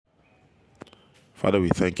Father, we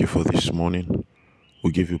thank you for this morning.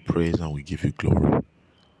 We give you praise and we give you glory.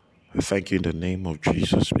 I thank you in the name of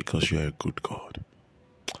Jesus because you are a good God.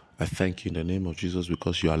 I thank you in the name of Jesus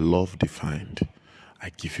because you are love defined.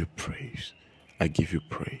 I give you praise. I give you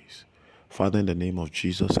praise. Father, in the name of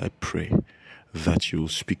Jesus, I pray that you will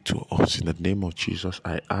speak to us. In the name of Jesus,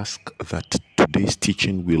 I ask that today's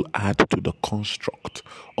teaching will add to the construct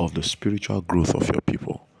of the spiritual growth of your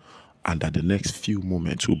people, and that the next few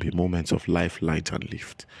moments will be moments of life, light, and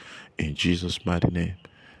lift. In Jesus' mighty name,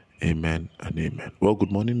 amen and amen. Well,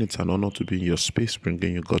 good morning. It's an honor to be in your space,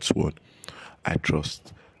 bringing you God's word. I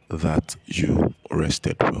trust that you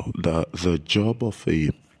rested well. The job of a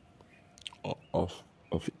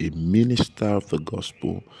minister of the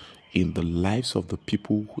gospel in the lives of the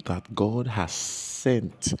people that God has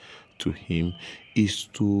sent to him is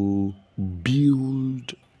to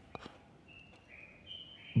build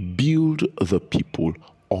the people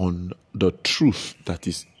on the truth that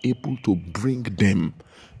is able to bring them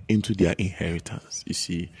into their inheritance. You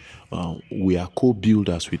see, we are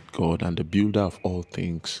co-builders with God, and the builder of all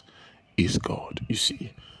things is God. You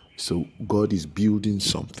see, so God is building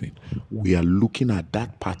something. We are looking at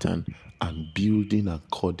that pattern and building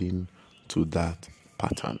according to that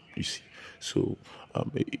pattern. You see, so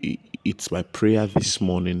it's my prayer this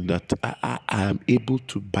morning that I am able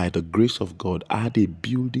to, by the grace of God, add a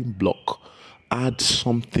building block, add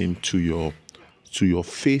something to your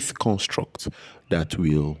faith construct that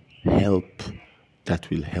will help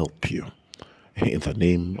you in the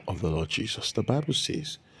name of the Lord Jesus. The Bible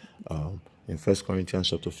says in 1 Corinthians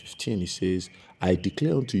chapter 15, it says, I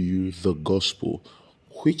declare unto you the gospel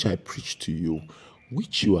which I preached to you,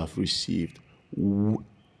 which you have received,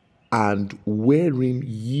 and wherein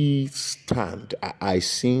ye stand. I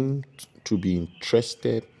seem to be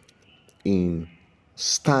interested in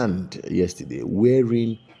stand yesterday.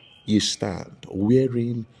 Wherein ye stand.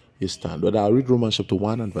 Wherein ye stand. But I'll read Romans chapter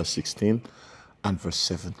 1 and verse 16 and verse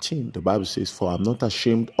 17. The Bible says, for I'm not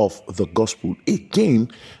ashamed of the gospel. Again,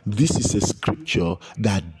 this is a scripture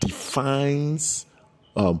that defines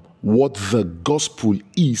what the gospel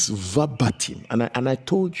is verbatim. And I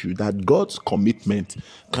told you that God's commitment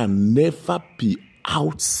can never be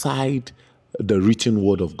outside the written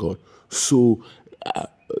word of God. So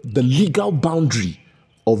the legal boundary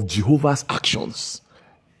of Jehovah's actions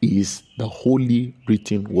is the holy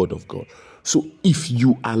written word of God. So if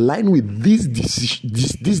you align with these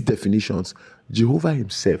definitions, Jehovah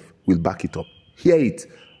himself will back it up. Hear it.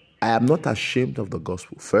 I am not ashamed of the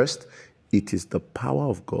gospel. First, it is the power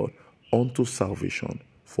of God unto salvation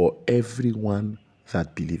for everyone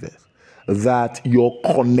that believeth. That your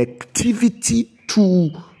connectivity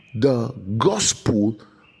to the gospel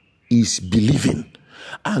is believing,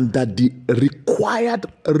 and that the required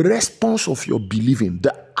response of your believing,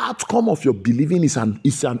 the outcome of your believing is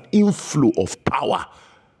an inflow of power,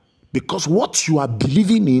 because what you are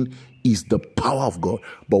believing in is the power of God.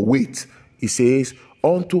 But wait, it says,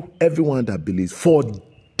 unto everyone that believes, for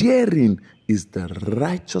therein is the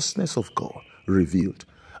righteousness of God revealed,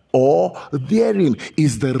 or therein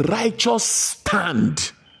is the righteous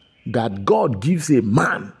stand that God gives a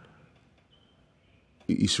man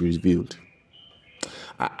is revealed.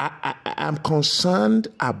 I'm concerned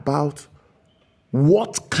about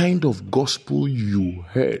what kind of gospel you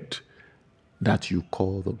heard that you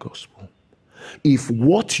call the gospel. If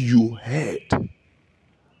what you heard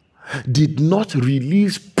did not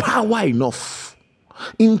release power enough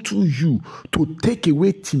into you to take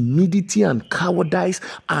away timidity and cowardice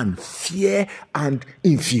and fear and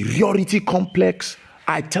inferiority complex,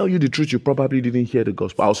 I tell you the truth, you probably didn't hear the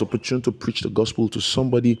gospel. I was opportune to preach the gospel to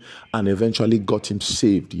somebody and eventually got him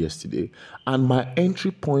saved yesterday. And my entry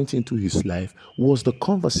point into his life was the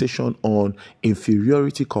conversation on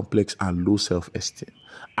inferiority complex and low self-esteem.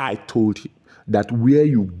 I told him that where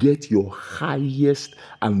you get your highest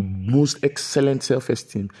and most excellent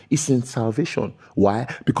self-esteem is in salvation. Why?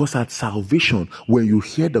 Because at salvation, when you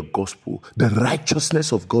hear the gospel, the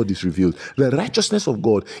righteousness of God is revealed. The righteousness of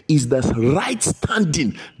God is the right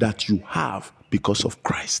standing that you have because of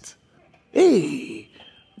Christ. Hey,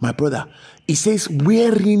 my brother, it says,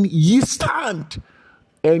 wherein ye stand.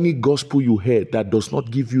 Any gospel you heard that does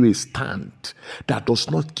not give you a stand, that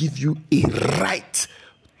does not give you a right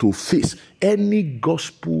to face, any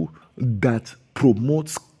gospel that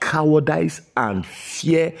promotes cowardice and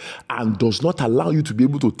fear and does not allow you to be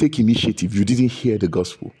able to take initiative, you didn't hear the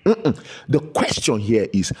gospel. The question here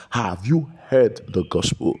is, have you heard the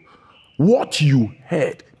gospel? What you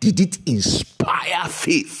heard, did it inspire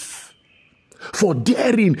faith? For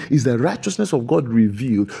therein is the righteousness of God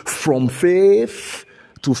revealed from faith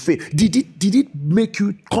to faith? Did it make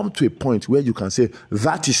you come to a point where you can say,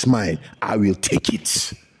 that is mine, I will take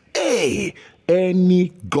it? Hey, any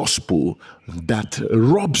gospel that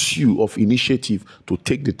robs you of initiative to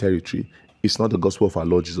take the territory, it's not the gospel of our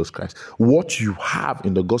Lord Jesus Christ. What you have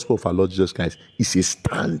in the gospel of our Lord Jesus Christ is a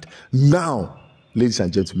stand. Now, ladies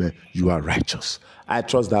and gentlemen, you are righteous. I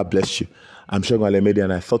trust that blessed you. I'm Segun Alemede,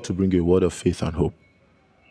 and I thought to bring you a word of faith and hope.